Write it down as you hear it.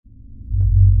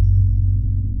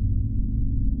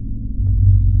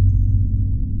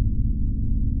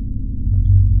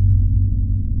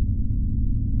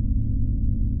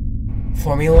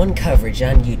Formula 1 coverage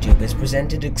on YouTube is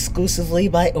presented exclusively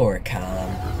by Oricom.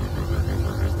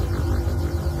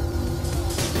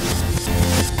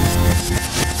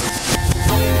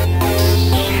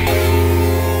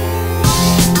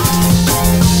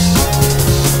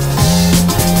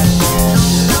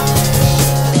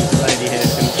 The lady here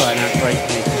is going to try and outbreak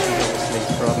me because she's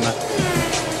obviously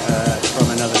from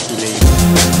another league.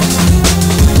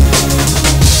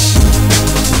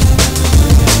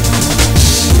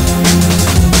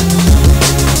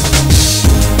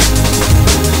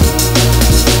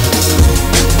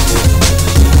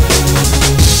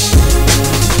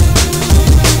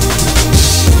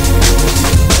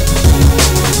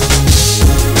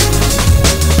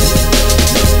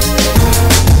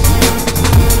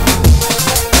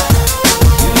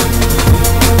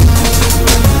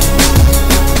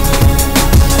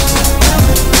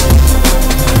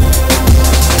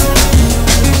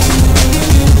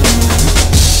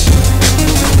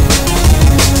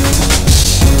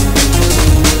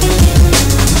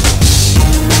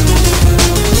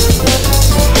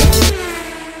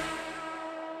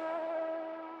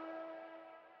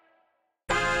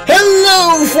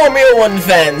 Formula 1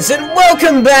 fans, and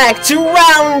welcome back to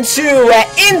round 2 at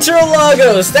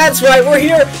Interlagos. That's right, we're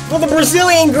here for the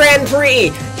Brazilian Grand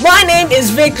Prix. My name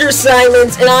is Victor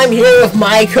Simons, and I'm here with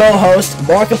my co-host,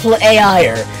 Markiplier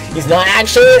AIer. He's not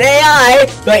actually an AI,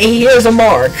 but he is a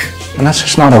Mark. And that's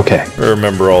just not okay. I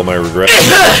remember all my regrets.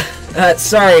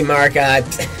 Sorry, Mark. I've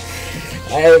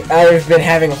been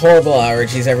having horrible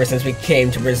allergies ever since we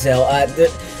came to Brazil.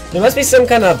 There must be some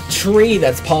kind of tree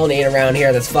that's pollinating around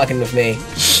here that's fucking with me.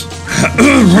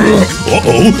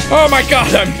 Uh-oh. Oh my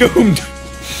god, I'm doomed!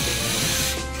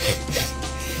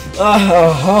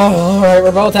 Alright,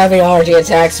 we're both having allergy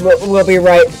attacks. We'll be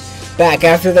right back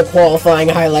after the qualifying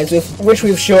highlights, which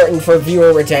we've shortened for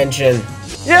viewer retention.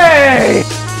 Yay!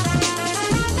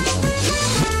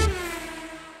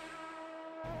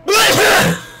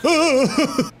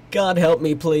 God help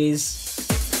me, please.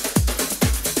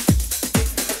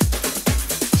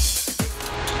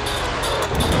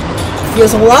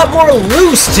 Feels a lot more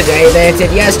loose today than it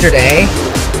did yesterday.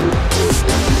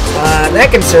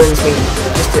 That concerns me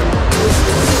just a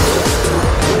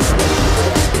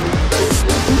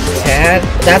tad.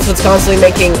 That's what's constantly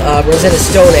making Rosetta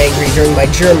Stone angry during my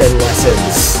German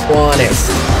lessons. Honest.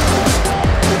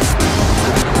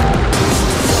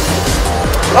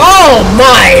 Oh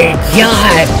my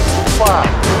god!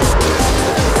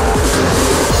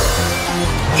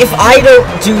 If I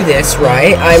don't do this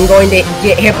right, I'm going to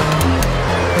get hit.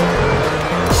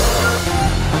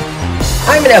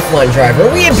 I'm an F1 driver.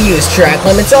 We abuse track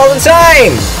limits all the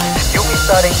time! You'll be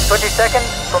starting 20 seconds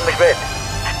from the grid.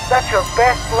 That's your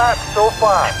best lap so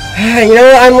far. You know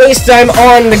what? At least I'm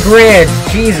on the grid.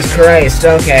 Jesus Christ,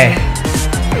 okay.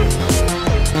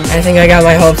 I think I got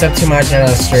my hopes up too much in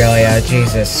Australia.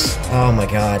 Jesus. Oh my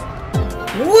god.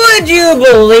 Would you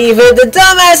believe it? The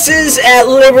dumbasses at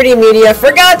Liberty Media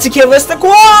forgot to give us the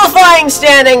qualifying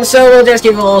standings, so we'll just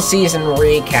give a little season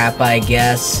recap, I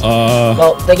guess.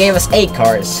 Well, they gave us 8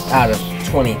 cars out of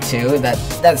 22.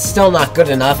 That's still not good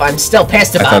enough. I'm still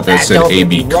pissed about that. Don't get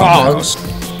me wrong.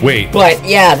 Wait. But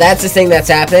yeah, that's the thing that's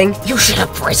happening. You shut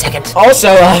up for a second.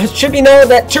 Also, it should be known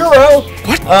that Tuero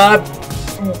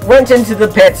went into the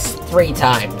pits 3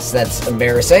 times. That's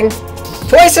embarrassing.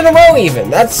 Twice in a row, even.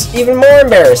 That's even more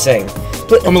embarrassing.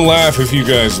 I'm gonna laugh if you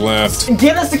guys laughed.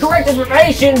 Give us the correct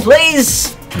information,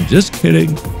 please! I'm just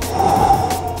kidding.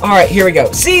 Alright, here we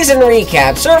go. Season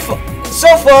recap. So far,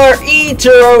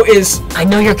 Tuero is... I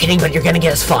know you're kidding, but you're gonna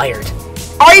get us fired.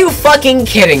 Are you fucking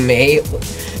kidding me?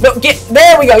 No,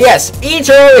 there we go, yes.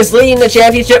 Tuero is leading the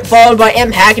championship, followed by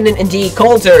M. Hakkinen and D.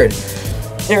 Coulthard.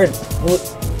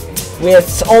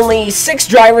 With only 6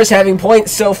 drivers having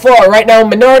points so far. Right now,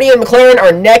 Minardi and McLaren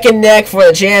are neck and neck for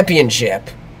the championship.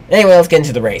 Anyway, let's get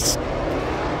into the race.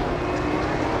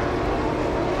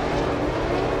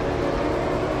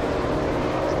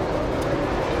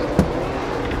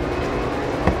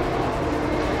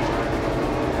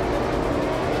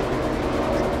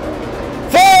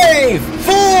 Five,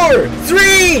 4,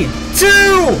 3,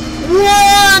 2,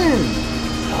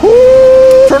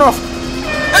 1. Turn off.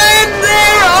 And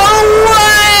they're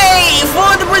away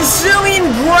for the Brazilian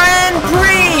Grand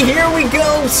Prix! Here we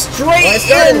go, straight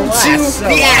into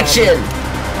the action!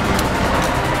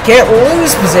 Can't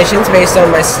lose positions based on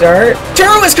my start.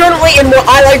 Tuero is currently in what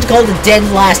I like to call the dead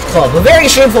last club, a very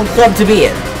shameful club to be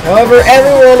in. However,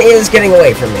 everyone is getting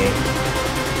away from me.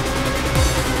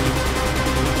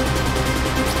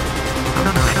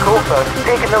 Coulthard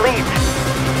taking the lead.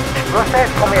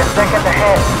 Rossette's only a second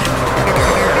ahead.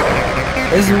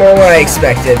 This is more what I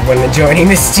expected when joining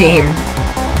this team.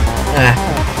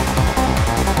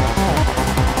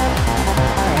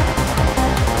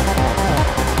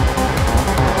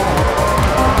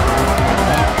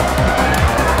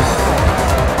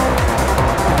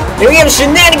 Here we have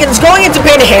shenanigans going into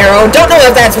Pinheiro. Don't know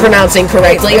if that's pronouncing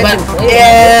correctly, but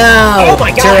yeah. Oh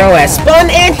my god. Tuero has spun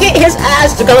and hit his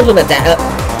ass to compliment that.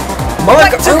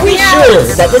 Mark, are we sure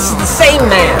that this is the same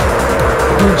man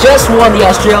who just won the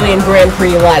Australian Grand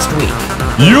Prix last week?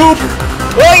 Yup.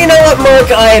 Well, you know what,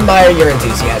 Mark? I admire your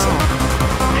enthusiasm.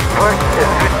 First is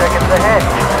 2 seconds ahead.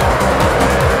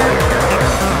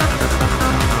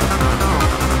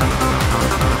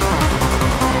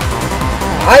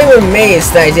 I'm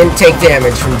amazed that I didn't take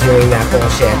damage from doing that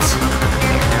bullshit.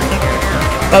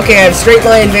 Okay, I have straight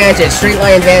line advantage. Straight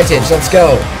line advantage. Let's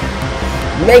go.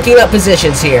 Making up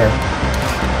positions here.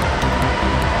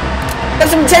 Have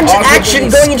some intense action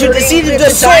going into the seat of the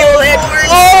soil, and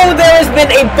oh, there has been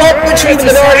a bump between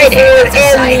the Darey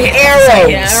and the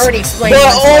arrows.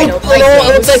 But it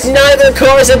looks like neither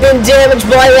cars have been damaged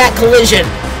by that collision.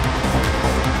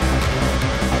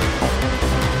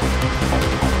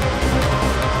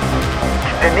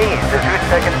 Denise is 2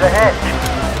 seconds ahead.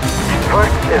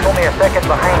 First is only a second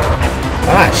behind.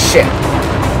 Ah, shit.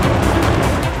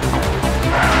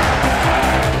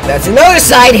 That's another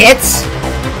side hit.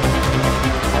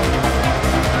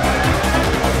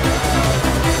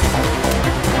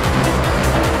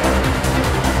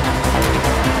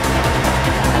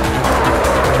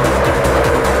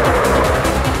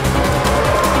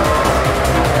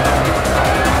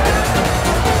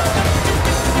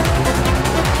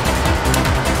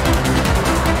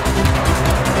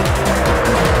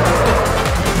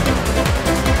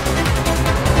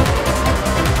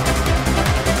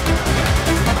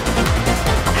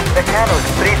 Meccano's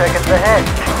 3 seconds ahead.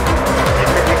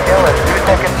 Fisichella is 2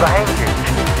 seconds behind you.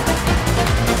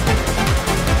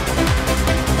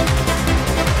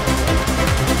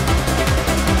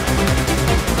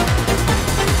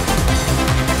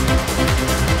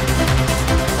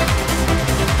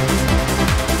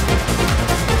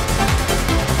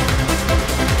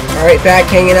 Alright, back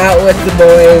hanging out with the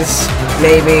boys.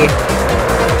 Maybe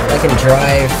I can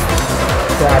drive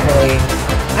properly.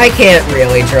 I can't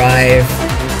really drive,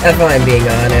 if I'm being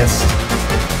honest.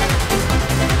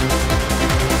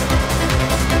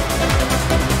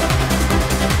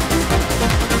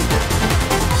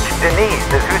 Denise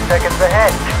is 2 seconds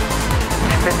ahead.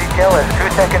 Fisichella is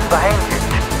 2 seconds behind you.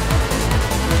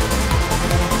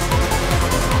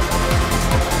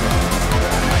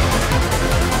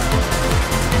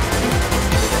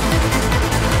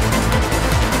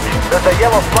 There's a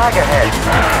yellow flag ahead.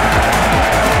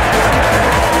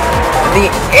 The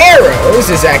arrows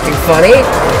is acting funny.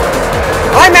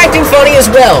 I'm acting funny as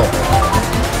well.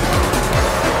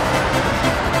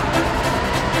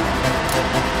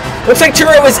 Looks like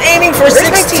Tuero is aiming for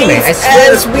 16th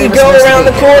as we go around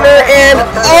the corner, and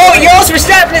oh,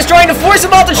 Verstappen is trying to force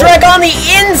him off the track on the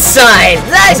inside.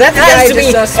 That has to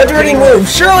be a dirty move.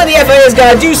 Surely the FIA's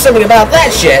got to do something about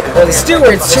that shit, or the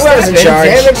stewards, whoever's in charge,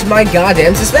 damaged my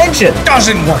goddamn suspension.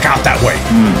 Doesn't work out that way.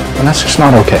 And that's just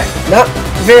not okay. Not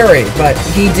very, but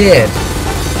he did.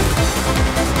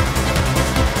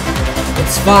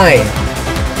 It's fine.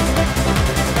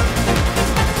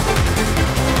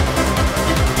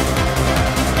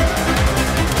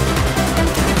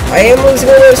 I am losing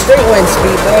a little straight line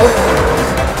speed though.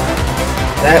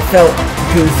 That felt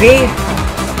goofy.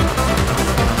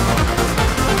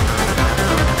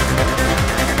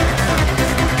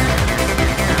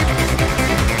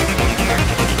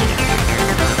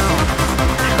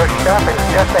 Verstappen is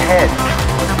just ahead.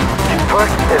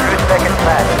 First is 2 seconds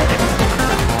back.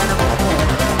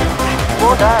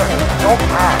 Slow down, don't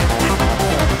pass.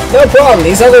 No problem,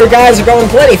 these other guys are going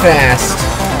plenty fast.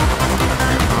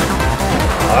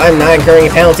 I'm not incurring a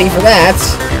penalty for that.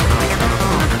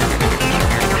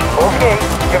 Okay,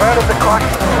 you're out of the caution.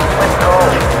 Let's go.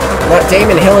 I'm not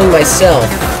Damon Hilling myself.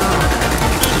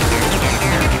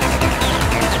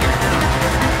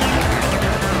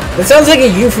 That sounds like a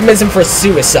euphemism for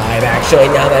suicide, actually,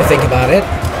 now that I think about it.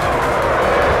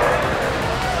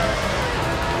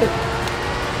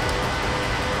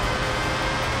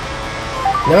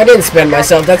 No, I didn't spin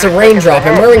myself. That's a raindrop.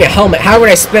 I'm wearing a helmet. How would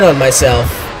I spin on myself?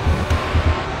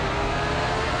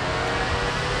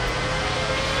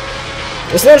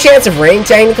 There's no chance of rain,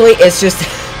 technically. It's just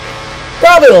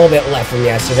probably a little bit left from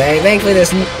yesterday. Thankfully,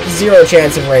 there's 0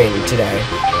 chance of rain today.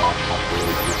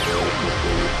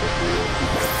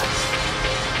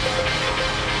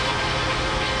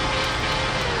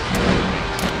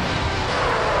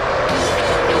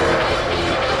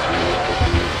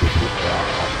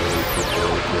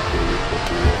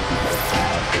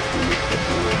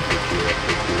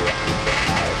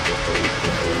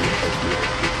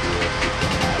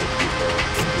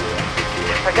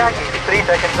 Takagi, 3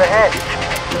 seconds ahead.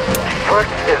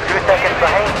 First is 2 seconds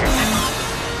behind you.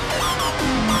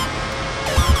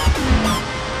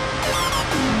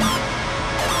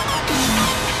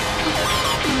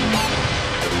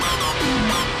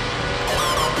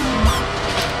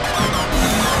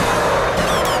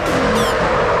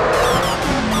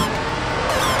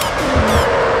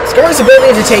 Scar's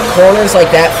ability to take corners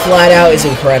like that flat out is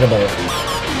incredible.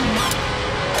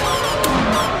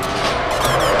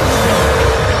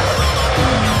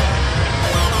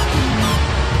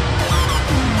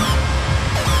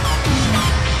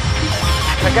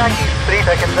 Takagi, 3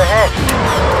 seconds ahead.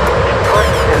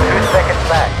 First is 2 seconds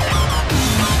back.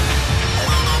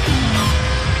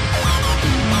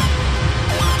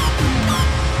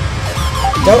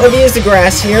 Don't abuse the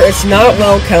grass here, it's not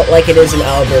well cut like it is in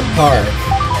Albert Park.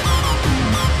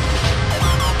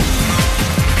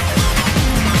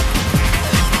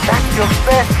 That's your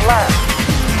best lap.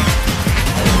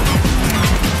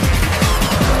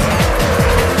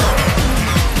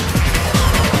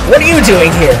 What are you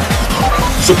doing here?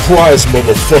 Surprise,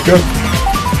 motherfucker.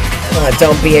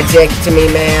 Don't be a dick to me,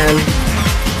 man.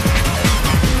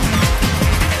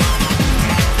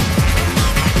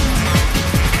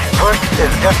 First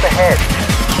is just ahead.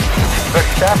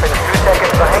 Verstappen, 2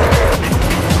 seconds behind you.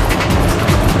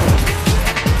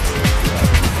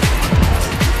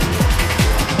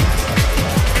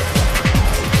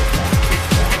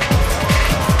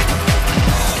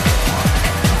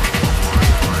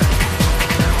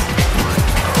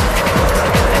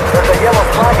 There's a yellow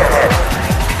flag ahead.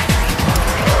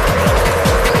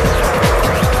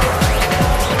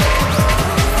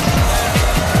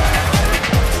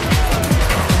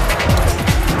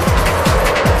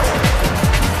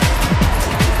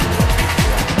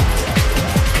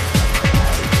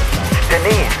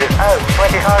 Denise is out,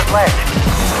 20 cars left.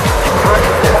 First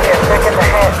is only a second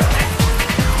ahead.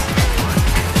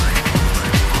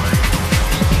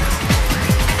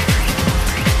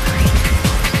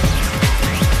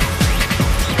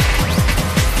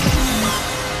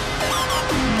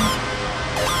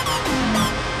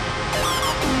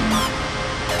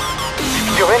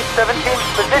 You're in 17th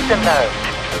position now.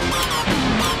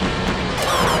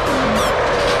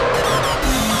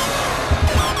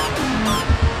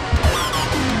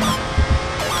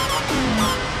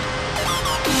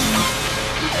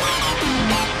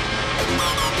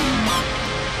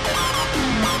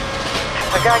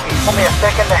 Takagi, only a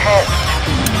second ahead.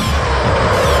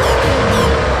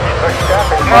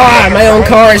 Verstappen, Ah, my own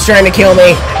car is trying to kill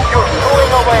me. You're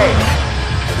pulling away.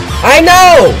 I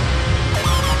know!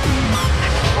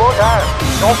 Slow down.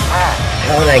 Don't pass.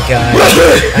 Oh my god.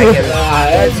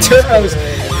 Tuero's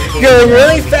going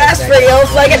really fast for the yellow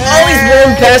flag. It always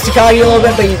blown past Takagi a little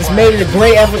bit, but he's made it a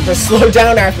great effort to slow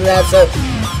down after that, so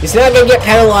he's not going to get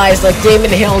penalized like Damon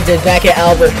Hill did back at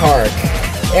Albert Park.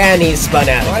 And he's spun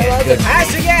out again. Good.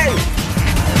 Pass again!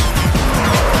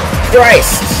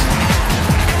 Christ.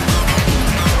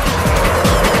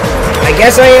 I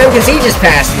guess I am, because he just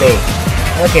passed me.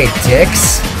 Okay,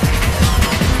 dicks.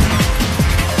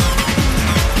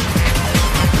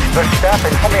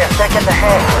 Verstappen, only a second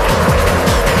ahead.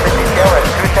 Ortega,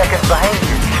 2 seconds behind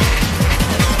you.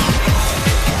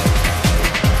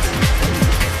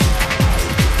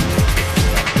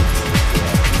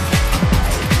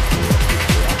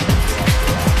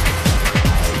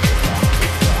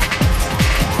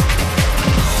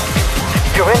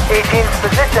 You're in 18th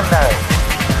position now.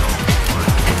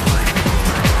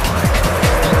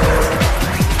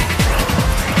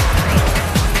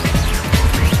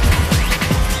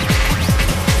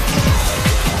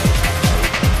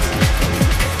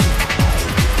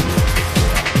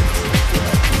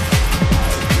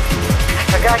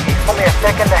 Takagi, only a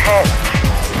second ahead.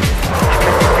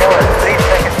 Ortega, 3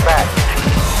 seconds back.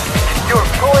 You're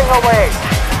pulling away.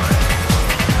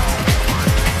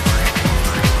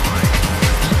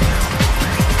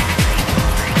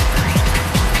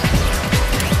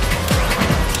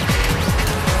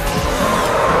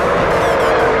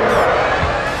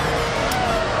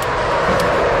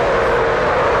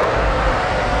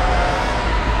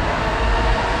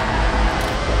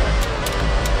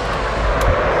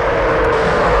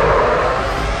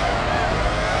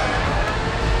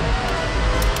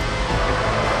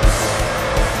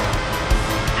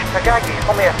 Takagi,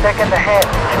 only a second ahead.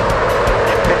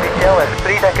 Ortega is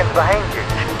 3 seconds behind you.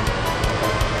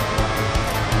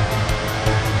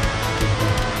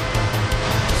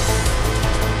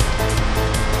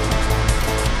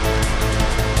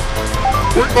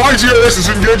 What IGLS is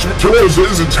engaged with Tuero's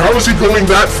and how is he going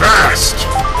that fast?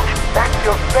 That's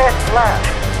your best lap.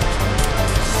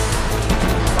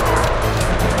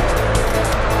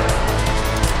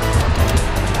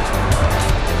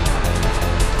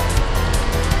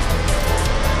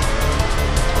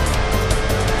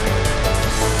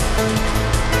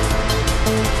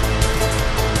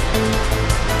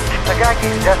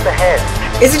 Takagi's just ahead.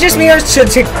 Is it just me or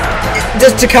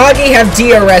does Takagi have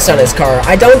DRS on his car?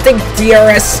 I don't think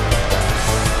DRS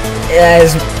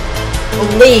is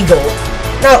legal.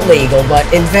 Not legal, but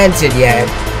invented yet.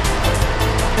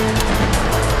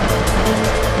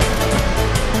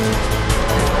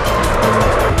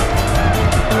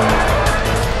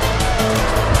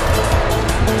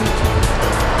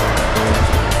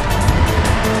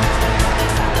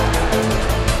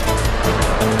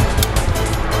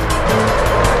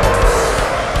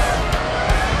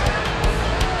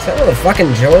 Is that one of the fucking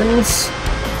Jordans?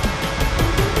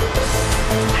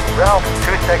 Ralph,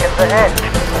 2 seconds ahead.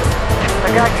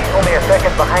 Takagi's only a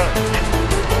second behind.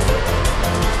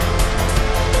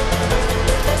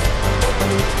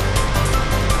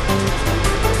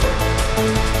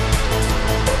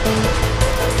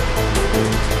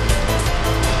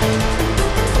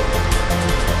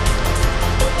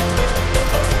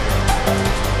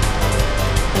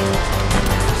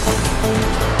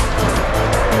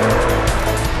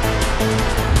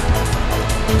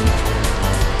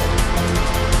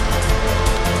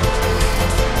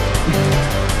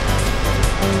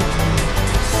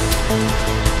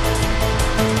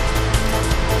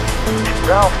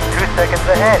 Ralph, 2 seconds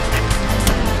ahead.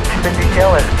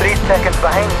 Fisichella is 3 seconds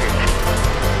behind you.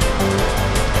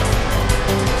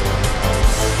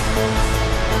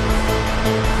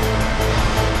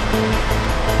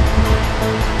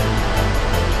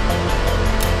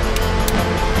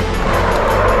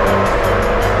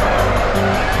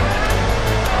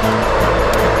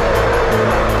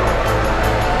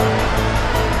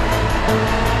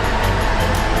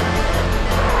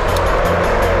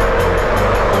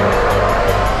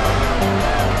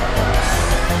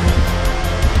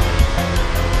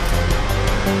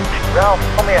 Ralph,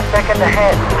 only a second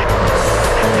ahead.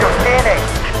 You're gaining.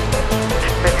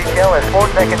 Fisichella is 4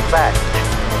 seconds back.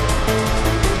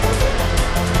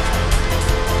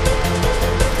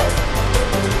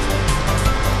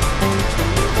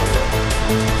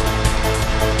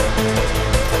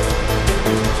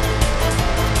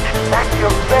 That's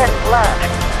your best lap.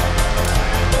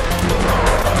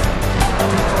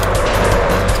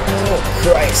 Oh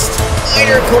Christ.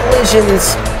 Minor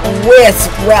collisions with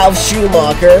Ralph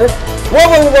Schumacher.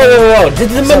 Whoa. Did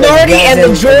the Minardi and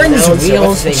the Jordan's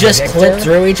wheels just clip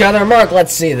through each other? Mark,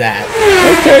 let's see that.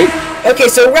 Okay,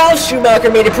 so Ralph Schumacher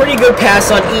made a pretty good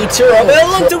pass on Tuero, but it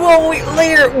looked a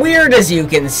little weird as you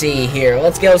can see here.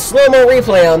 Let's go slow-mo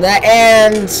replay on that,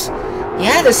 and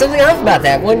yeah, there's something off about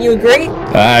that. Wouldn't you agree?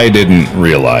 I didn't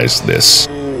realize this.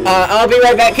 I'll be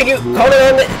right back. Can you hold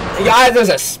on? Yeah, there's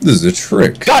a... This is a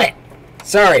trick. Got it!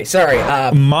 Sorry.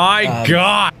 My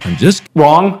God! I'm just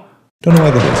wrong. Don't know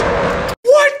why that is.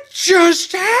 What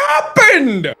just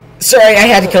happened? Sorry, I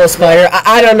had to kill a spider.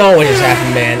 I don't know what just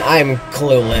happened, man. I'm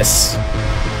clueless.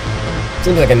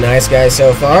 Seems like a nice guy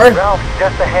so far. Ralph,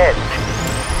 just ahead.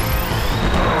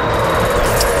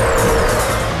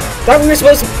 Thought we were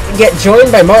supposed to get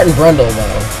joined by Martin Brundle,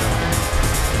 though.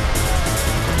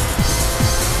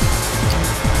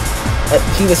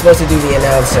 He was supposed to do the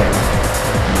announcing.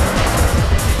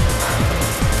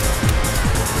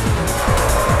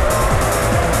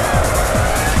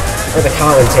 Or the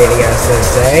commentating, as they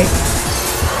say.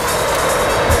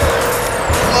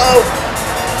 Whoa!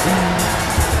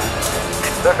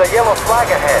 There's a yellow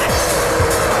flag ahead.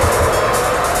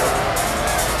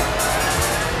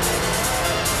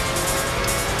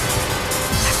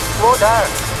 Slow down.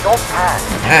 Don't pass.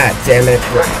 Ah, damn it.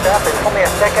 Verstappen only a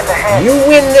second ahead. You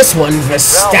win this one, Ralph, 2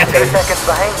 Verstappen. seconds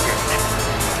behind you.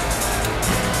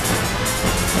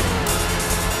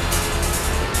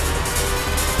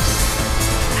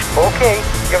 Okay,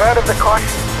 you're out of the caution.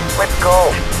 Let's go.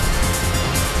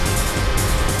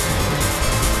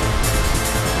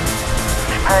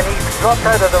 And he's dropped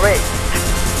out of the race.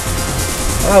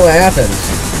 Oh, what happened?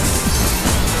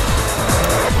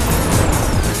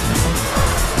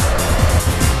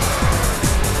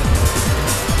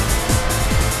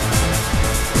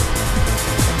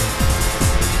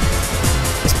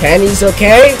 Is Panties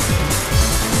okay?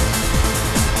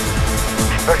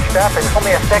 Verstappen's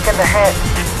only a second ahead.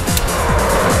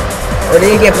 Or did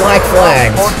he get black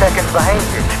flagged? 4 seconds behind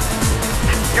you.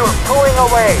 You're pulling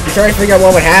away. I'm trying to figure out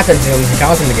what would happen to him to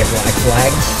cause him to get black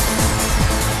flagged.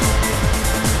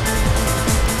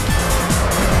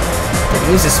 Did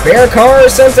he use a spare car or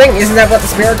something? Isn't that what the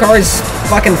spare car is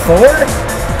fucking for?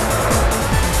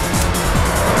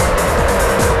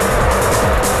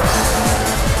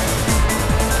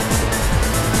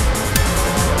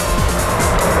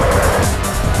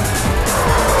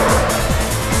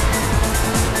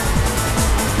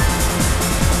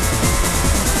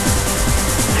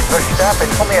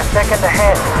 Verstappen, only a second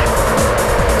ahead.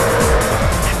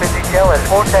 Fisichella is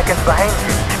 4 seconds behind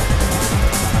you.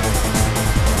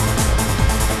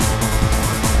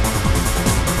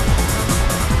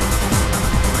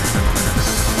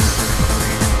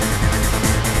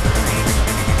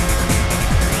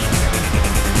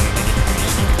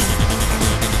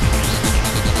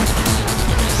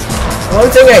 One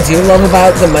thing I do love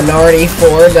about the minority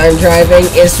Ford I'm driving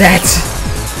is that,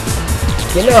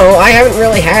 you know, I haven't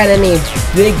really had any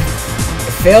big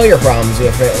failure problems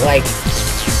with it. Like,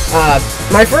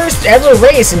 my first ever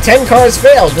race and 10 cars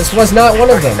failed. This was not one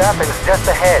of them. Verstappen is just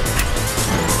ahead.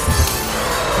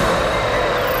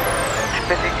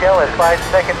 Fisichella is 5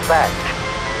 seconds back.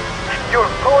 You're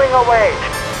pulling away.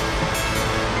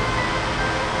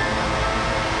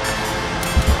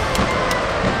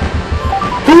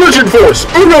 Collision force!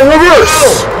 Uno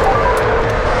reverse!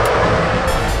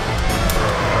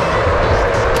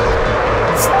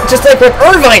 Just like what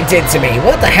Irvine did to me.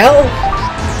 What the hell?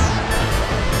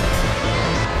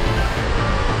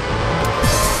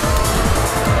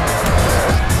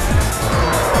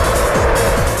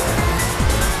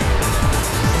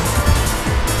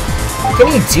 Can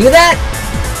he do that?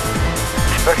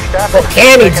 Well,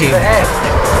 can he do that?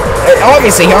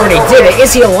 Obviously, he already did it.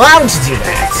 Is he allowed to do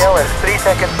that? Fisichella is 3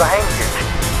 seconds behind you.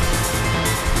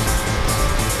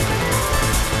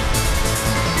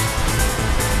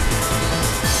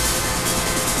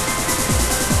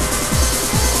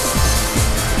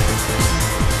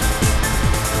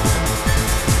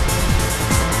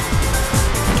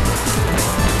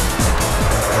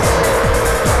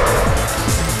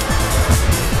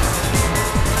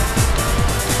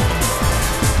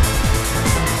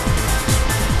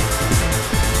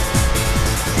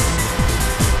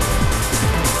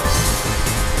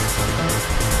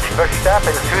 Verstappen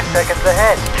is 2 seconds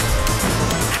ahead.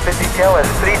 Fisichella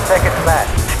is 3 seconds back.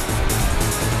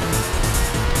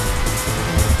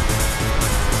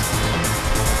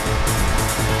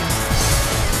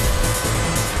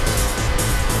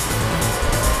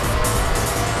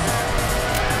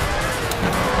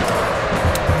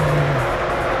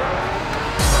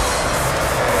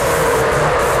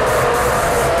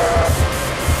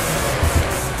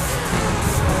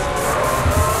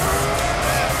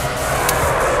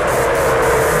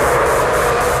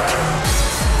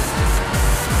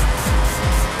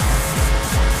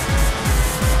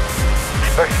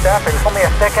 Verstappen is only a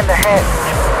second ahead.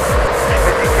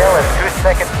 Fisichella is 2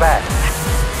 seconds back.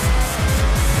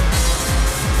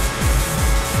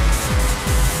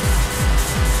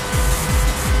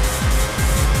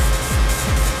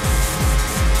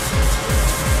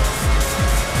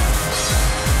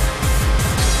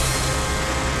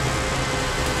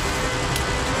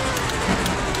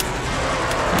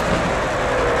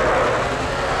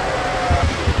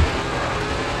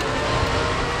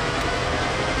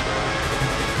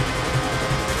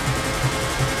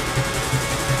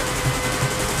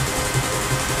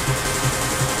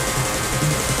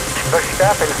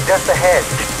 Verstappen is just ahead.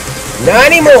 Not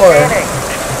anymore!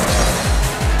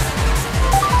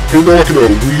 Hey Nakano,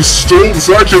 we stole the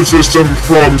sidekick system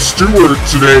from Stewart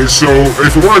today, so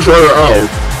if you want to try it out.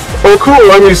 Oh, cool.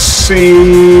 Let me see.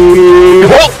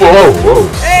 Whoa.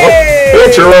 Hey!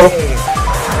 Hey, Tuero.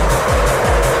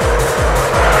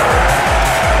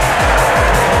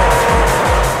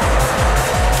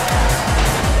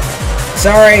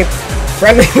 Sorry,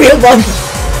 friendly wheel bump.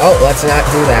 Oh, let's not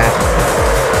do that.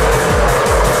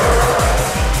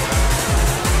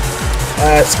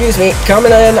 Excuse me,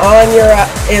 coming in on your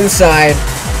inside.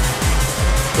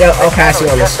 Yeah, I'll pass you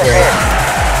on the straight.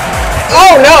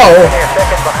 Oh no!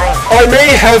 I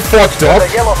may have fucked up.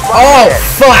 Oh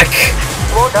fuck!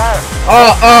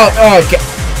 Oh, okay.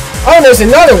 Oh, there's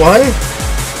another one.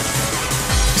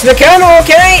 Is Nakano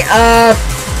okay?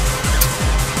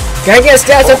 Can I get a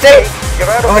status update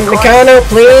on Nakano,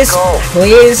 please?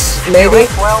 Please, maybe?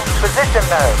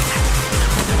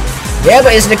 Yeah,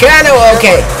 but is Nakano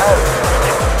okay?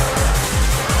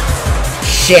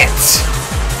 Shit.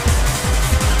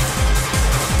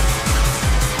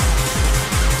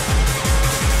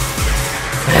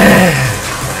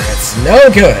 That's no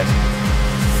good.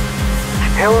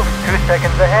 Hills 2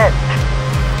 seconds ahead.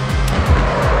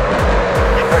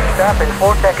 Verstappen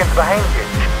 4 seconds behind you.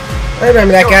 I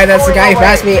remember that guy. That's the guy who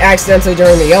passed me accidentally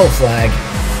during the yellow flag.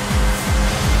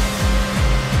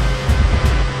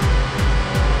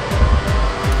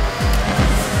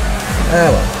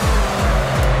 Ah well.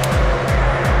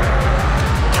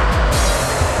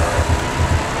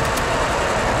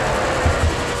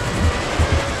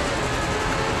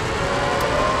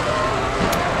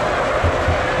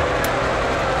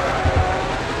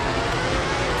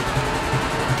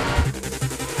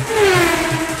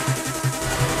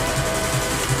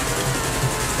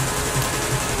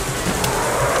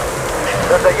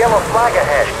 yellow flag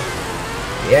ahead.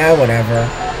 Yeah, whatever.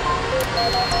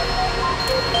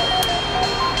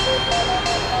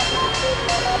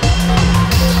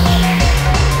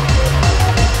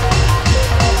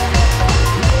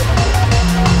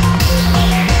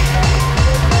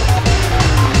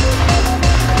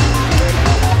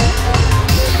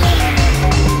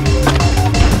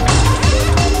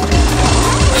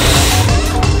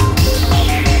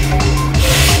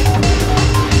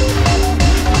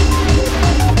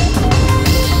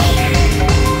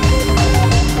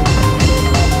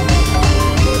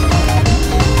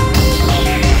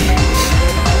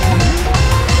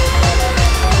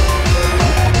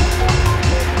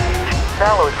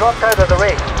 Dropped out of the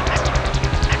race.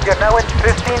 You're now in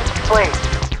 15th place.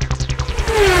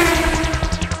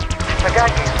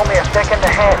 Nagaki's only a second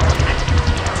ahead.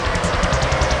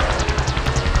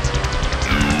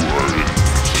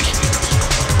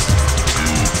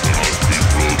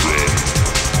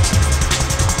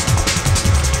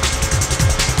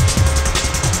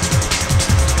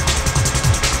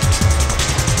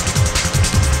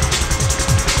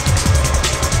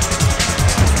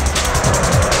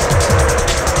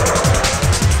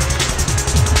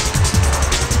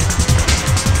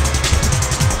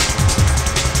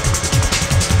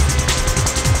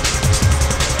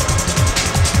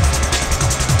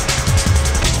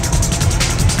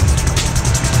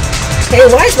 Hey,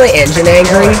 why is my engine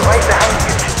angry? Right behind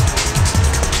you.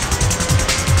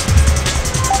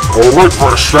 Alright,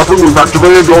 Verstappen, we've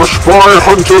activated your Spy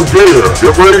Hunter gear.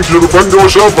 Get ready to defend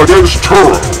yourself against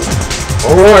Tuero.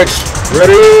 Alright,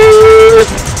 ready?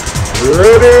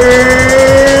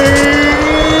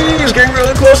 He's getting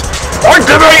really close.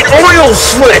 Activate oil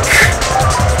slick!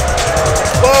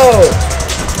 Whoa!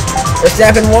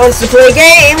 Verstappen wants to play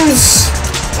games!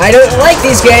 I don't like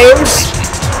these games!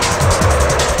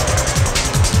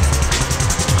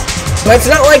 But it's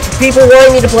not like people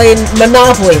wanting me to play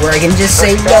Monopoly where I can just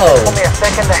say no. Only a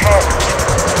second ahead.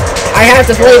 I have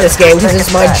to play this game because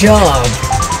it's my job.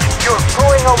 You're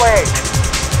pulling away.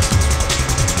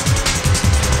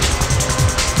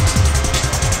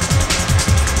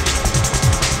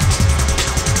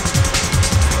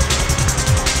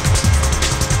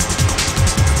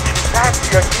 That's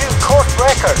your new course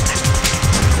record.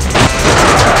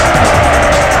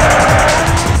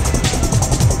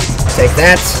 Take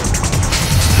that.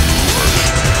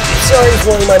 Sorry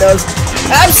for blowing my nose.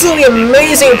 Absolutely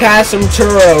amazing pass from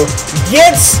Tuero.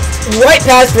 Gets right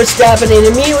past Verstappen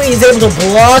and immediately is able to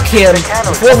block him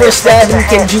before Verstappen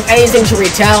can do anything to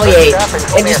retaliate.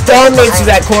 And just dominates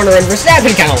through that corner and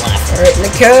Verstappen kind of left. Alright,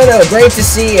 Nakano, great to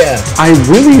see ya. I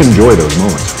really enjoy those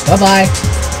moments. Bye-bye.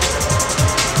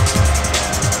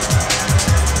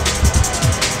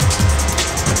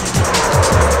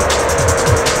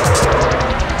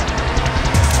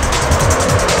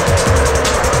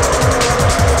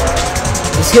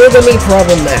 Is here gonna be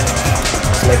problematic?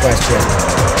 That's my question.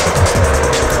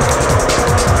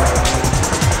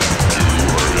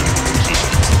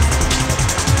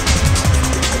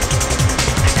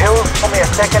 Hill's only a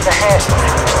second ahead.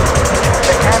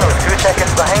 Nakano's 2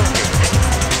 seconds behind you.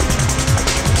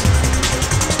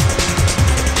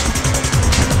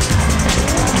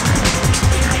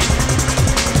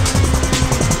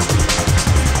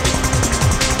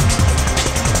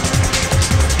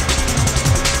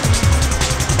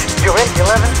 You're in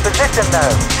 11th position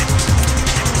now.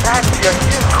 That's your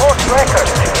new course record.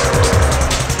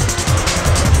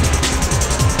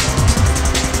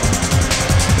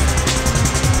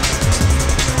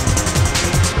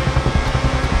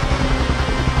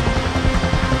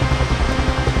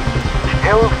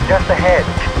 Hill's just ahead.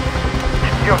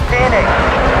 You're gaining.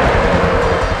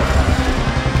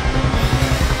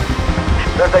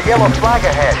 There's a yellow flag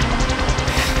ahead.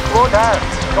 Slow down.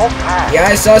 Don't pass. Yeah,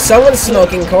 I saw someone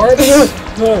smoking Karts.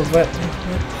 But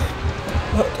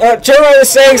Tuero is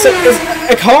saying something.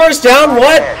 A car's down.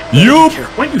 What? Yup!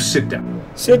 Why don't you sit down?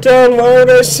 Sit down. Why would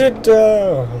I sit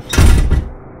down?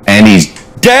 And he's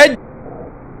dead?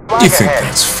 Flag You think ahead.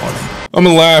 that's funny? I'm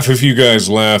gonna laugh if you guys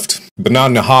laughed, but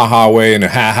not in a ha-ha way, in a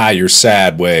ha-ha you're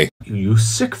sad way. You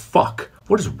sick fuck.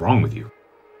 What is wrong with you?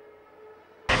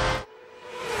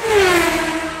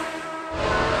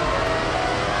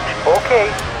 Okay,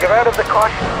 you're out of the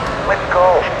caution. Let's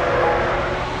go.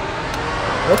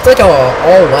 Looks like a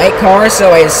all-white car,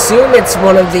 so I assume it's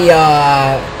one of the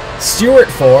Stewart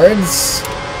Fords.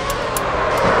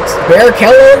 It's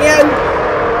Barrichello again?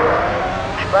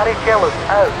 Barrichello's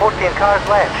out. 14 cars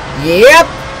left. Yep.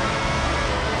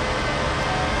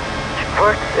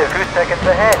 First is 2 seconds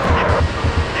ahead.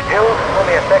 Hill's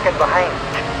only a second behind.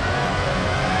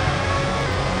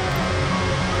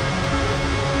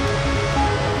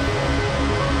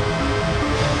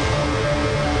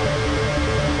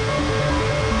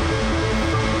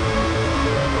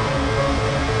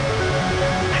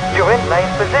 You're in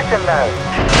ninth position now.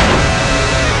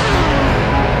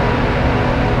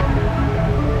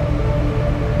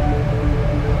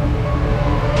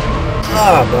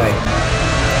 Oh boy.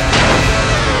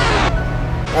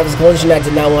 That was a collision I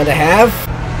did not want to have.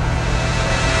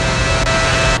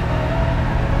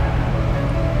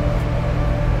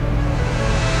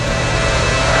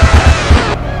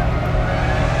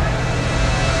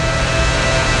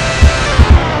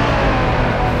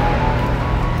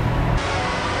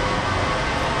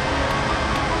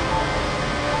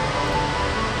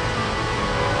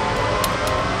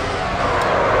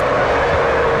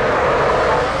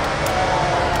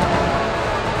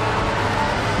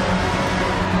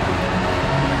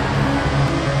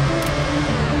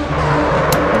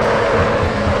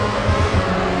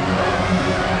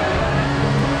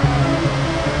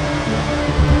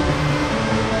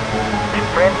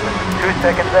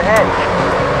 Seconds ahead.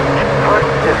 First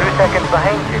is 2 seconds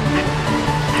behind you.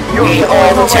 We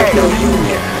are the Techno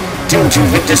Union. Due to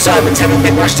Victor Simons having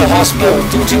been rushed to hospital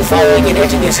due to falling and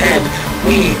hitting his head,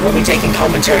 we will be taking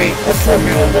commentary of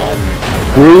Formula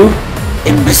 1. Who?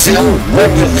 Imbecile, when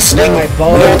you're listening,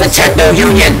 we're the Techno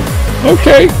Union.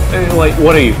 Okay. Like,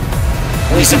 what are you?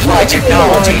 We supply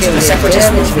technology to the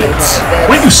separatist movements.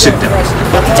 Why don't you sit down?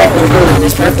 But the Techno Union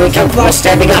is perfectly comfortable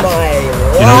standing up.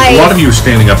 You know, a lot of you are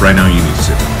standing up right now. You need to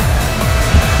sit down.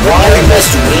 Why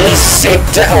must we sit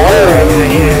down?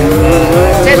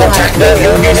 The Techno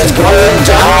Union is going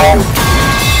down.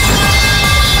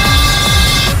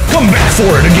 Come back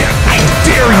for it again. I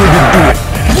dare you to do it.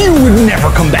 You would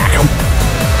never come back.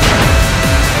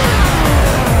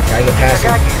 Gotta get past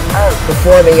him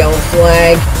before the yellow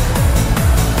flag.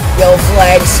 Yellow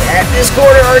flags at this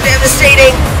corner are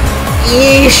devastating.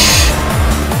 Yeesh.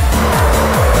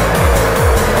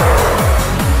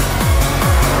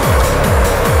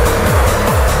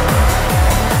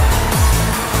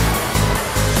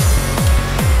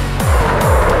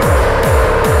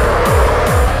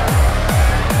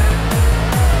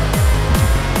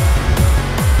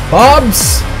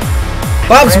 Bob's?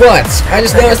 Bob's what? I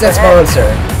just noticed that sponsor.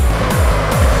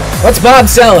 What's Bob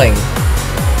selling?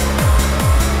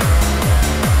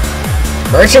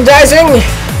 Merchandising?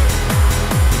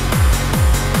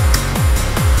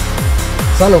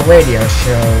 It's on a radio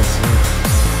show.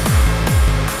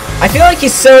 I feel like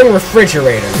he's selling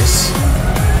refrigerators.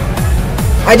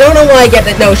 I don't know why I get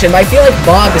that notion, but I feel like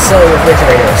Bob is selling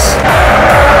refrigerators.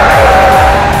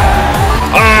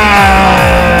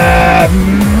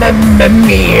 Mamma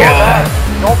mia!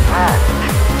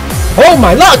 Oh,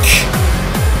 my luck!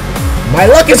 My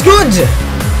luck is good!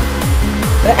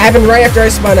 That happened right after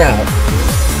I spun out.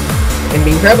 And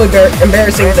being incredibly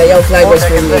embarrassing if that yellow flag was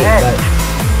for me, but...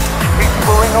 He's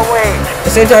pulling away. At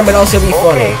the same time, it'd also be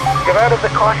funny. You're out of the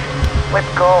caution.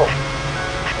 Let's go.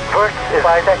 First is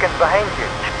 5 seconds behind you.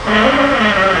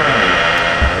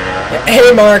 Hey,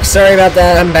 Mark, sorry about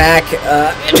that, I'm back.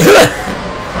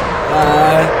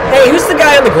 Hey, who's the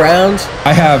guy on the ground?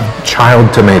 I have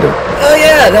child tomato. Oh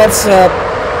yeah, that's a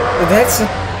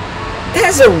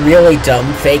really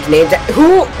dumb fake name.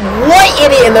 What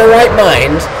idiot in their right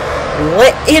mind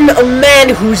let in a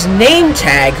man whose name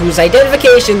tag, whose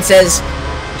identification says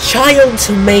Child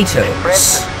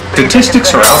Tomatoes?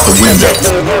 Statistics are out the window.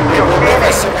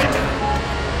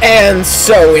 And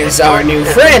so is our new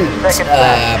friend.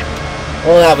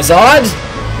 Well, that was odd.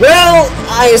 Well,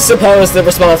 I suppose the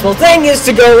responsible thing is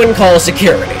to go and call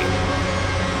security.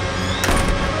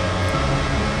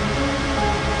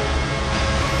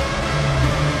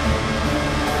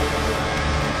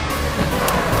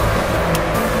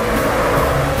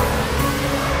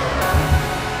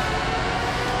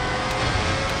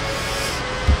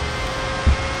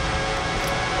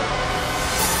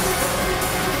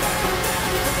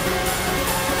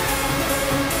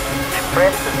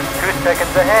 Prince is 2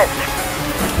 seconds ahead.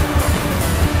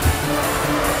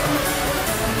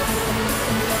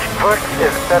 First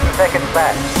is 7 seconds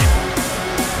back.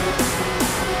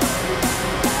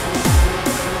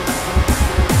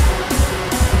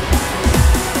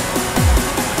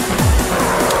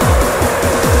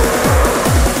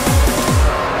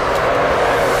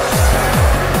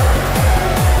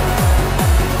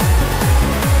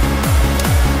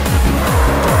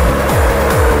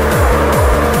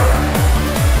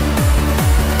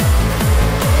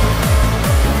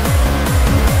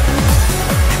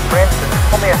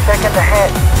 A second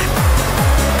ahead.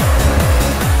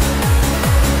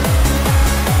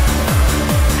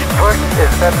 First is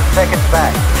 7 seconds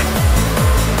back.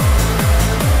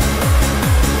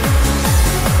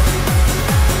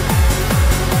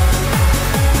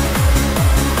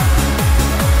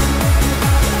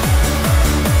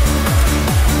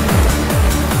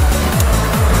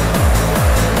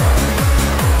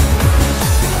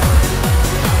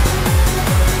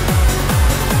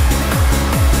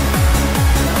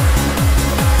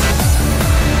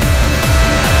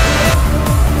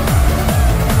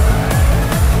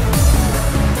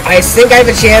 I think I have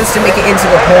a chance to make it into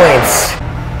the points.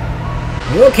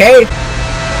 You okay?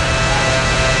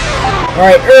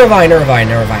 Alright, Irvine.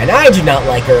 I do not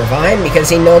like Irvine because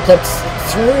he no-clipped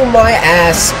through my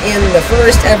ass in the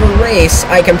first ever race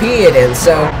I competed in,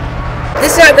 so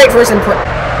this is not a great first impression.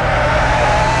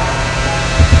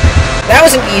 That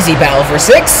was an easy battle for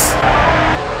 6.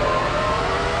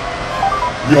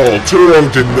 Yo, Tuero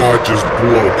did not just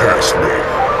blow past me.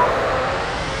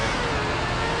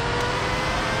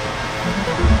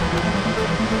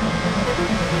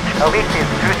 Olaf is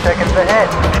 2 seconds ahead.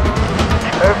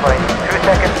 Irvine, 2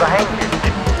 seconds behind you.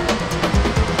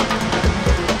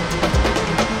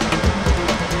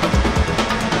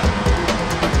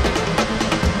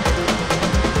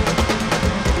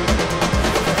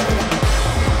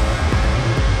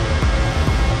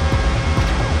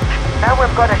 Now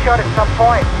we've got a shot at some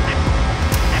point.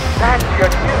 That's your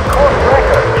new course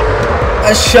record.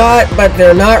 A shot, but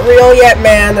they're not real yet,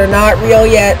 man. They're not real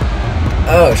yet.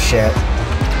 Oh, shit.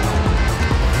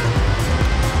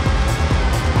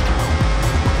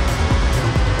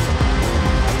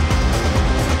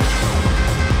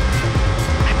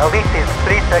 Olaf is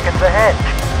 3 seconds ahead.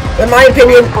 In my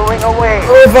opinion, Pulling away.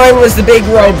 Irvine was the big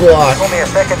roadblock. Only a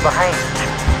second behind.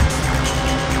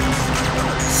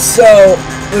 So,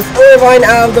 with Irvine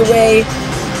out of the way,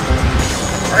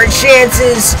 our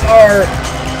chances are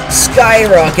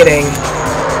skyrocketing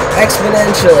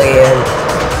exponentially, and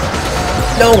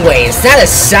no way, is that a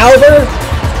Salver?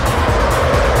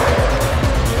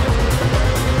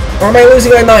 Or am I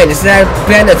losing my mind? Is that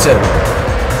Benetton?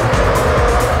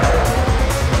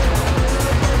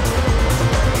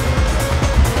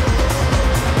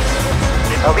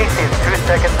 Olaf is 2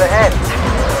 seconds ahead.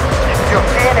 You're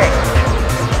gaining.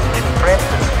 Prince,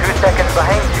 2 seconds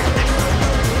behind you.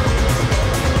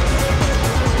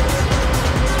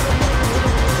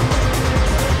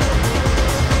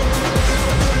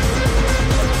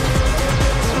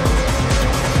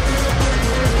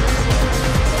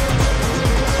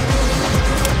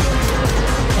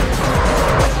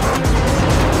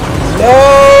 No!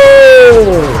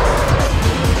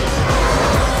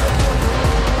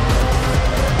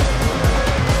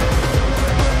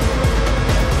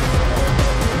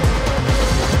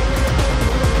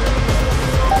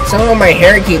 Somehow my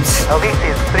hair keeps Olaf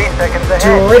is 3 seconds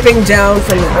ahead. dripping down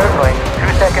from Irvine,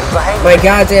 2 seconds behind my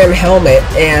goddamn helmet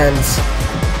and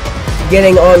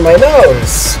getting on my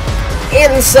nose.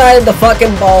 Inside the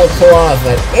fucking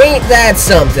balaclava. Ain't that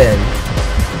something?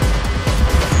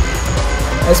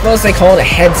 I suppose they call it a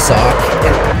head sock.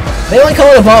 They only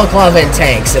call it a balaclava in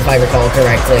tanks, if I recall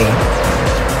correctly.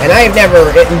 And I've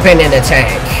never been in a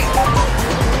tank.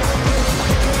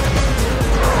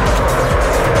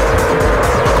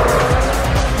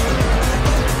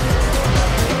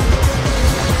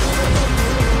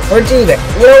 Or do they?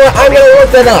 You know what? I'm gonna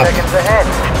look that up. seconds ahead.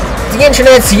 The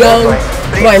internet's young,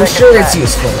 but I'm sure it's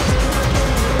useful.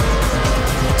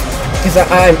 Because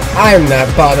I'm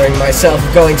not bothering myself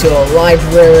going to a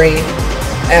library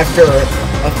after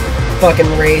a fucking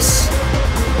race.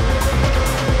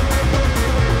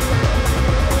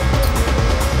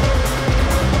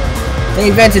 They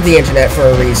invented the internet for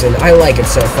a reason. I like it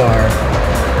so far.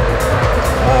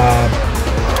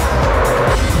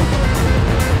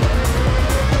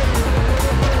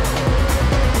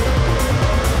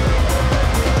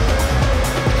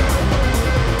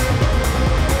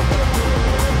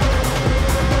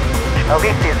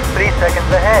 Olaf is 3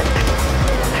 seconds ahead.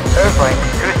 Irvine,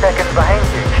 2 seconds behind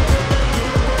you.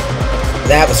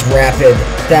 That was rapid.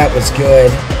 That was good.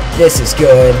 This is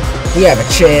good. We have a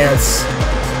chance.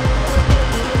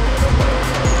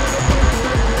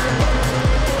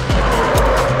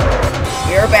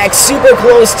 We're back super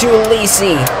close to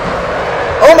Lisi.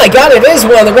 Oh my god, it is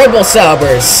one of the Red Bull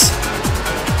Saubers.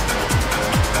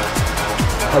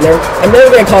 I'm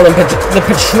never going to call them the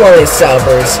Patronus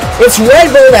Saubers. It's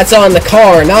Red Bull that's on the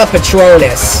car, not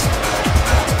Patronus.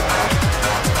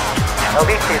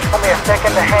 Olaf is only a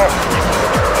second ahead.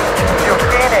 You're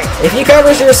gaining. If you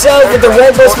cover yourself with the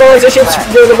Red Bull sponsorships,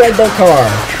 you're the Red Bull car.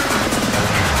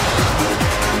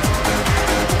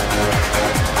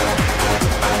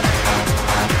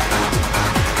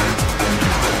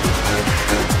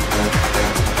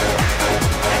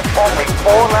 Only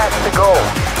 4 laps to go.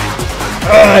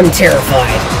 Oh, I'm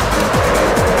terrified.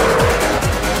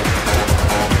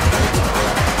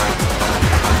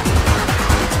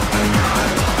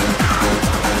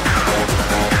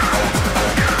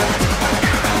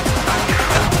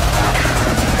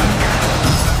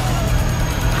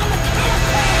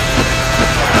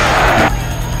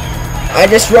 I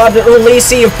just robbed an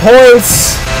Ulysses of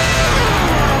points.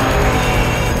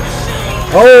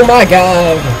 Oh my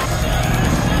god!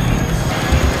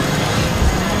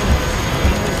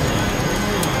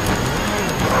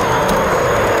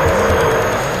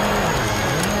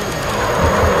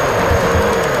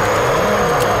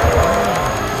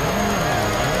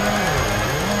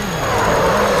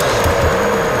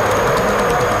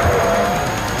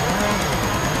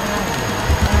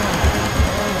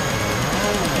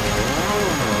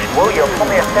 William,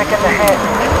 only a second ahead.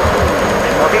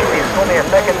 Northeast, only a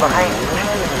second behind.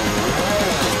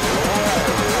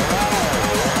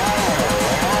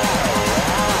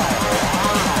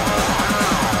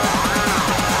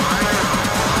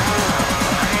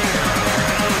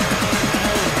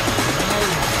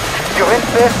 You're in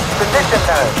fifth position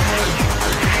now.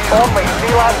 Only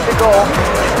 3 laps to go.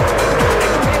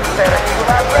 Set a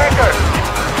 2-lap record.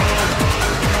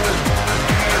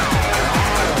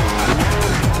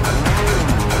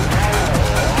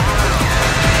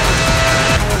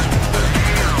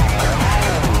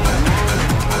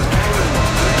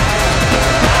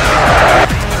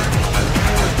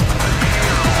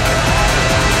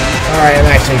 Alright, I'm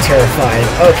actually terrified.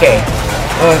 Okay.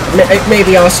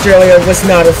 Maybe Australia was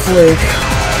not a fluke.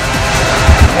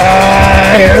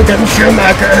 Here comes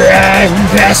Schumacher. I'm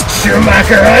past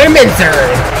Schumacher. I'm in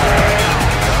third.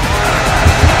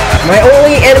 My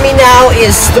only enemy now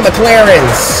is the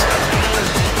McLarens.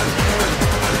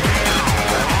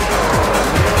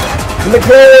 The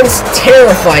McLarens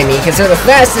terrify me because they're the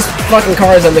fastest fucking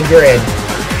cars on the grid.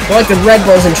 They're like the Red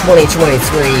Bulls in 2023.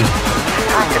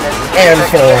 And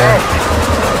 4.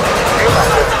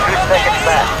 2 seconds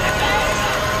back.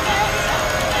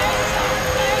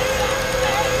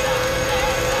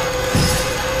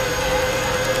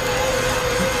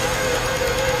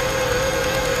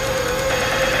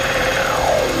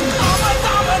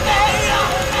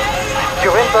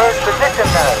 You're in third position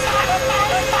now.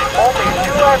 Only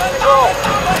 2 laps to go.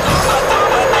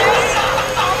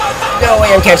 No way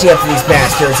I'm catching up to these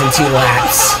bastards in 2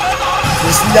 laps.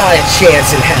 There's not a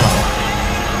chance in hell.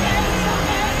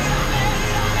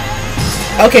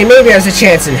 Okay, maybe there's a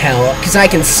chance in hell, because I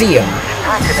can see him.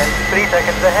 Hakkinen 3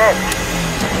 seconds ahead.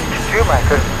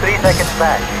 Schumacher 3 seconds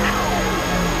back.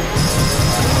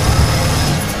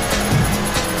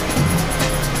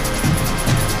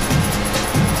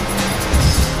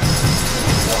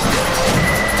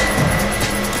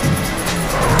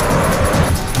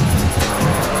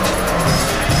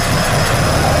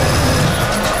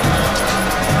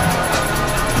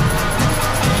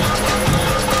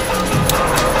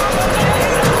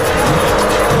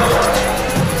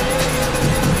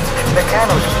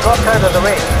 Dropped out of the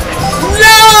race.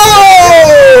 No!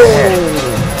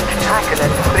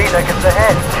 Hakkinen 3 seconds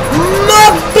ahead.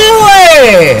 My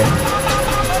boy!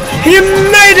 He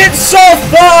made it so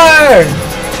far!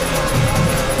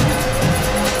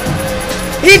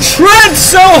 He tried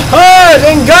so hard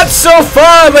and got so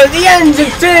far, but at the end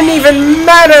it didn't even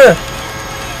matter!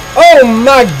 Oh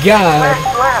my god!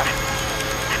 Last lap.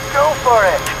 Go for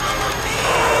it.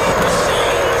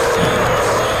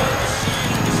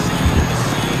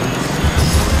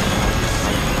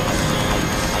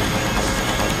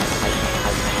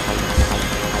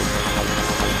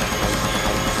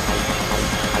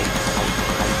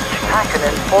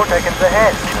 Hakkinen 4 seconds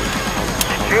ahead.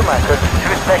 Schumacher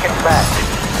 2 seconds back.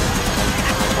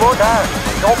 Slow down,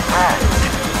 don't pass.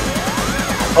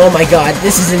 Oh my god,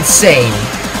 this is insane.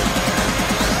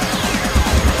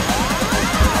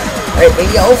 Alright, the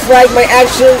yellow flag might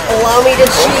actually allow me to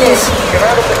cheese. Get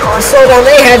out of the car. The slowdown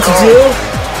they had to do.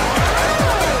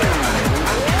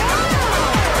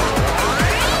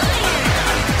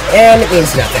 And it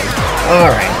means nothing.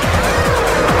 Alright.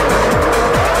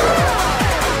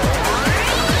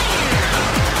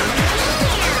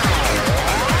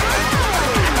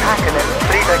 Hakkinen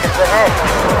 3 seconds ahead.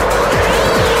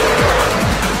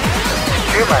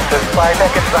 Schumacher 5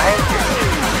 seconds behind you.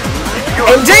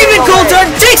 And David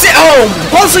Coulthard takes it home,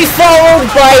 closely followed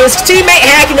by his teammate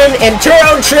Hakkinen and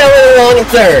Tuero trailing along in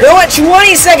third. They went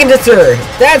 22nd to third.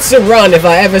 That's a run if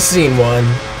I ever seen one.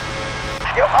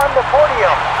 You're on the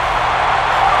podium.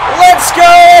 Let's go,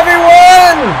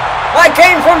 everyone! I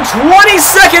came from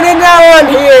 22nd and now I'm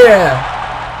here!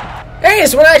 Hey,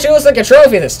 this one actually looks like a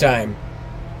trophy this time.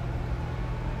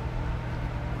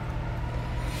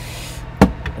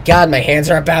 God, my hands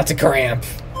are about to cramp.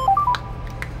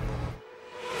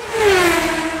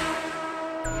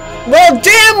 Well,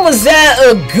 damn, was that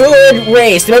a good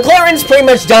race. The McLarens pretty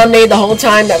much dominated the whole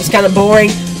time. That was kind of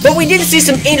boring. But we did see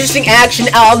some interesting action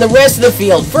out on the rest of the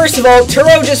field. First of all,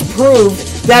 Tuero just proved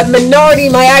that Minardi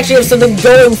might actually have something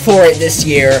going for it this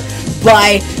year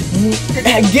by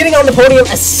getting on the podium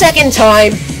a second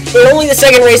time, in only the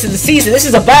second race of the season. This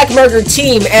is a backmarker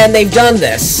team, and they've done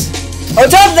this. On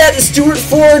top of that, the Stuart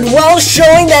Ford, while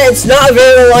showing that it's not a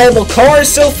very reliable car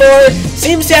so far,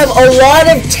 seems to have a lot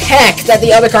of tech that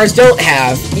the other cars don't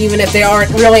have, even if they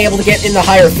aren't really able to get in the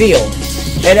higher field.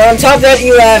 And on top of that,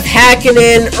 you have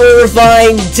Hakkinen,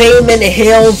 Irvine, Damon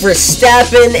Hill,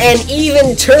 Verstappen, and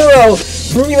even Tuero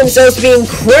proving themselves to be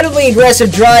incredibly aggressive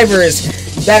drivers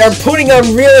that are putting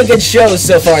on really good shows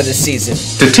so far this season.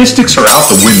 Statistics are out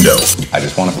the window. I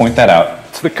just want to point that out.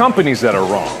 It's the companies that are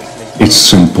wrong. It's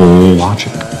simple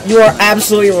logic. You are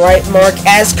absolutely right, Mark.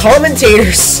 As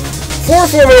commentators for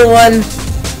Formula 1,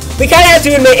 we kind of have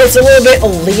to admit it's a little bit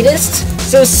elitist.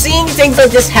 So seeing things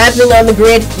like this happening on the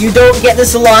grid, you don't get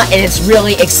this a lot, and it's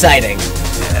really exciting.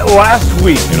 Last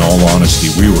week, In all honesty,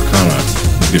 we were kind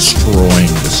of destroying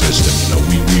the system.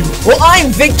 You know, we were. Well,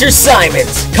 I'm Victor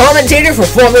Simons, commentator for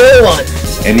Formula 1.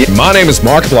 And my name is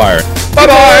Markiplier.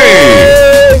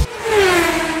 Bye-bye!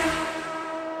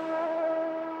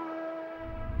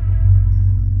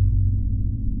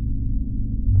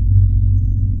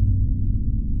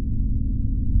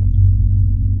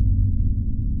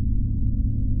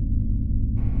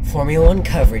 Formula 1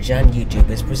 coverage on YouTube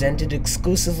is presented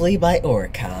exclusively by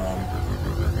Oricon.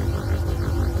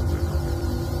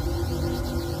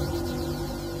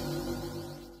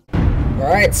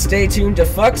 Alright, stay tuned to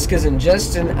Fux, because in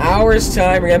just an hour's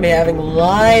time we're going to be having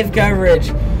live coverage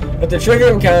of the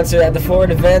Triggering concert at the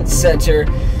Ford Events Center.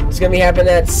 It's going to be happening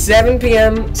at 7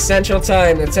 p.m. Central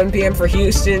Time. That's 7 p.m. for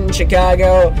Houston,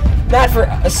 Chicago, not for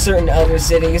certain other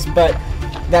cities, but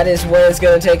that is where it's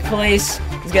going to take place.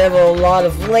 It's going to have a lot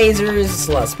of lasers,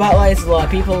 a lot of spotlights, a lot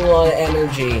of people, a lot of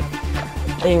energy.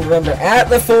 And remember, at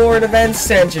the Ford Events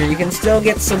Center, you can still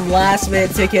get some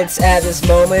last-minute tickets at this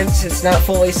moment. It's not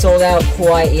fully sold out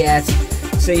quite yet,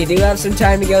 so you do have some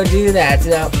time to go do that.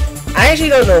 Now, I actually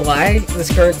don't know why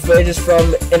this current footage is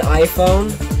from an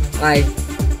iPhone.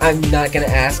 I'm not going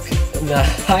to ask the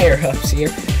higher-ups here.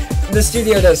 The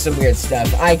studio does some weird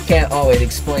stuff. I can't always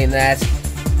explain that.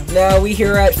 Now, we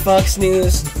here at Fox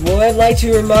News would like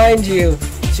to remind you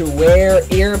to wear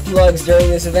earplugs during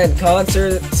this event.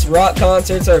 Rock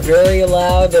concerts are very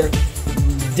loud. They're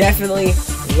definitely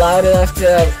loud enough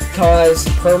to cause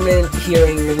permanent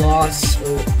hearing loss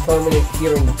or permanent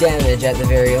hearing damage at the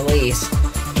very least.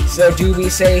 So do be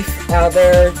safe out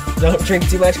there. Don't drink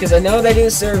too much, because I know they do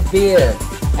serve beer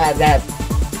at that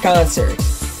concert.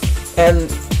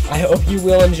 And I hope you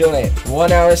will enjoy it.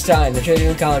 1 hour's time, the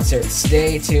Triggering concert.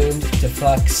 Stay tuned to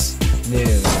Fox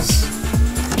News.